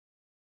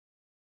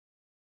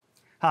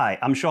Hi,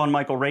 I'm Sean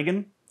Michael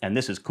Ragan, and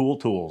this is Cool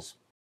Tools.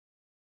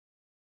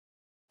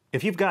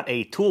 If you've got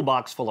a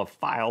toolbox full of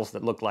files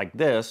that look like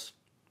this,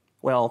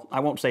 well, I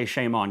won't say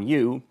shame on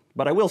you,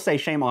 but I will say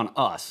shame on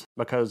us,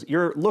 because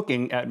you're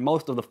looking at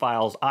most of the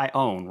files I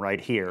own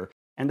right here,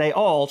 and they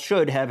all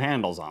should have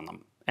handles on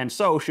them. And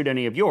so should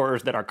any of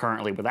yours that are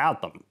currently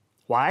without them.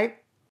 Why?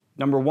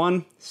 Number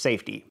one,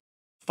 safety.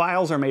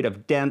 Files are made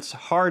of dense,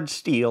 hard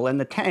steel, and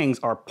the tangs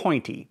are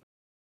pointy.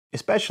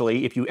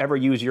 Especially if you ever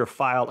use your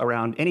file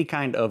around any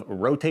kind of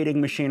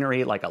rotating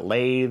machinery like a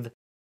lathe,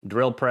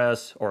 drill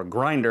press, or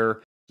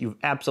grinder, you've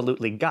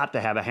absolutely got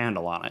to have a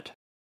handle on it.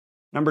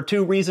 Number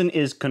two reason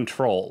is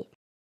control.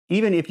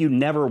 Even if you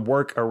never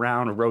work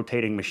around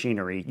rotating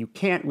machinery, you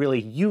can't really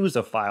use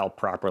a file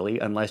properly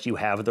unless you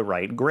have the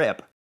right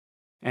grip.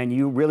 And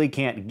you really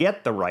can't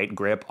get the right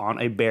grip on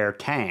a bare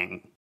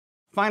tang.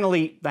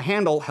 Finally, the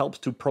handle helps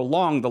to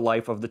prolong the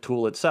life of the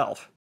tool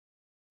itself.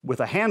 With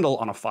a handle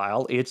on a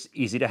file, it's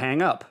easy to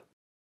hang up.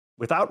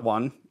 Without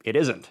one, it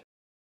isn't.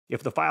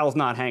 If the file's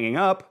not hanging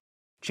up,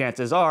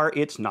 chances are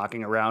it's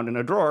knocking around in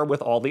a drawer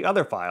with all the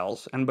other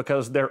files, and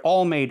because they're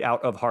all made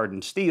out of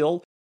hardened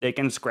steel, they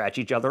can scratch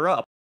each other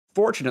up.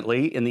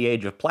 Fortunately, in the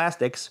age of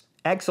plastics,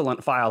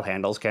 excellent file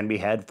handles can be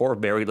had for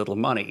very little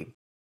money.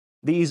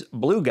 These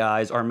blue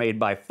guys are made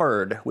by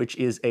Pferd, which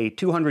is a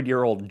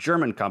 200-year-old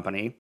German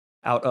company,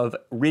 out of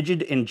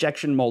rigid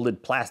injection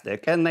molded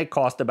plastic, and they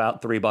cost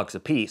about $3 a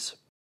piece.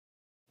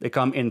 They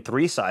come in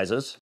three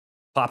sizes: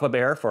 Papa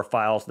Bear for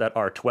files that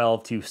are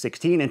 12 to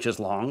 16 inches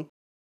long,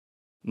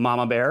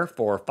 Mama Bear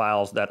for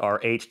files that are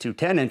 8 to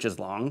 10 inches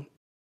long,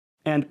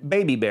 and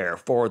Baby Bear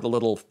for the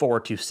little 4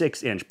 to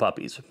 6 inch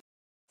puppies.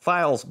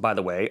 Files, by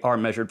the way, are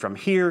measured from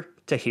here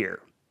to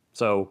here,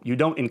 so you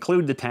don't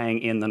include the tang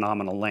in the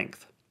nominal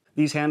length.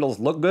 These handles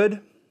look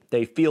good,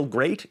 they feel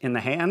great in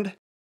the hand,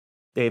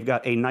 they've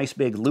got a nice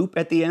big loop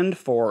at the end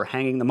for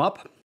hanging them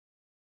up,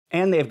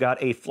 and they've got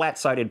a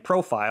flat-sided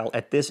profile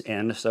at this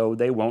end so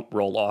they won't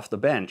roll off the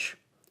bench.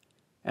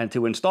 And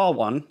to install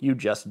one, you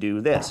just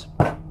do this.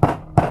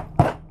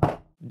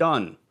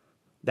 Done.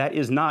 That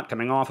is not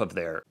coming off of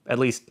there, at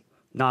least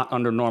not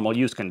under normal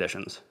use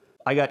conditions.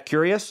 I got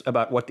curious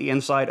about what the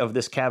inside of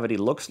this cavity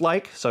looks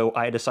like, so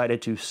I decided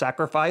to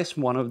sacrifice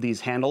one of these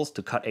handles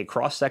to cut a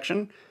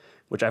cross-section,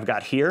 which I've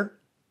got here.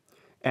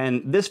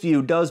 And this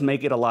view does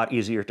make it a lot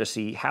easier to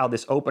see how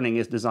this opening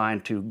is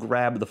designed to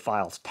grab the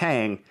file's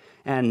tang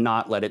and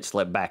not let it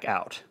slip back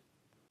out.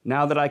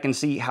 Now that I can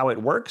see how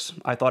it works,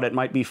 I thought it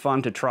might be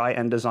fun to try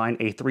and design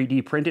a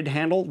 3D printed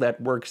handle that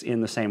works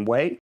in the same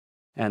way,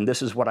 and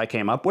this is what I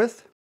came up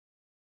with.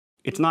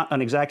 It's not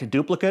an exact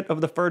duplicate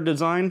of the Pferd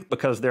design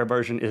because their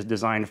version is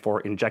designed for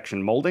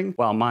injection molding,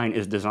 while mine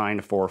is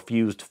designed for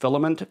fused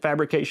filament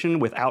fabrication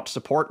without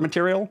support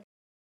material.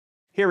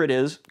 Here it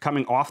is,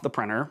 coming off the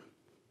printer.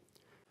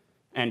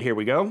 And here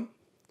we go.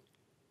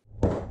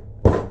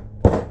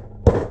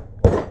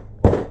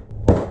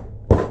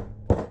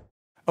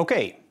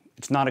 Okay,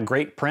 it's not a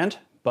great print,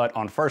 but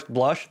on first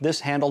blush,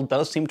 this handle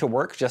does seem to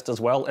work just as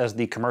well as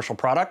the commercial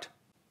product.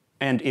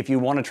 And if you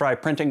want to try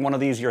printing one of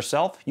these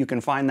yourself, you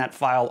can find that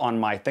file on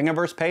my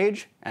Thingiverse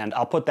page, and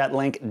I'll put that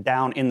link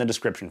down in the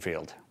description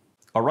field.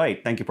 All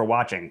right, thank you for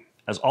watching.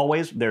 As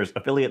always, there's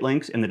affiliate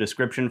links in the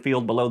description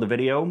field below the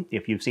video.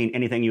 If you've seen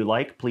anything you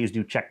like, please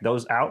do check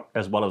those out,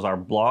 as well as our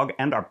blog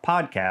and our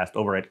podcast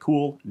over at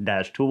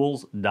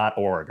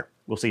cool-tools.org.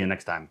 We'll see you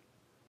next time.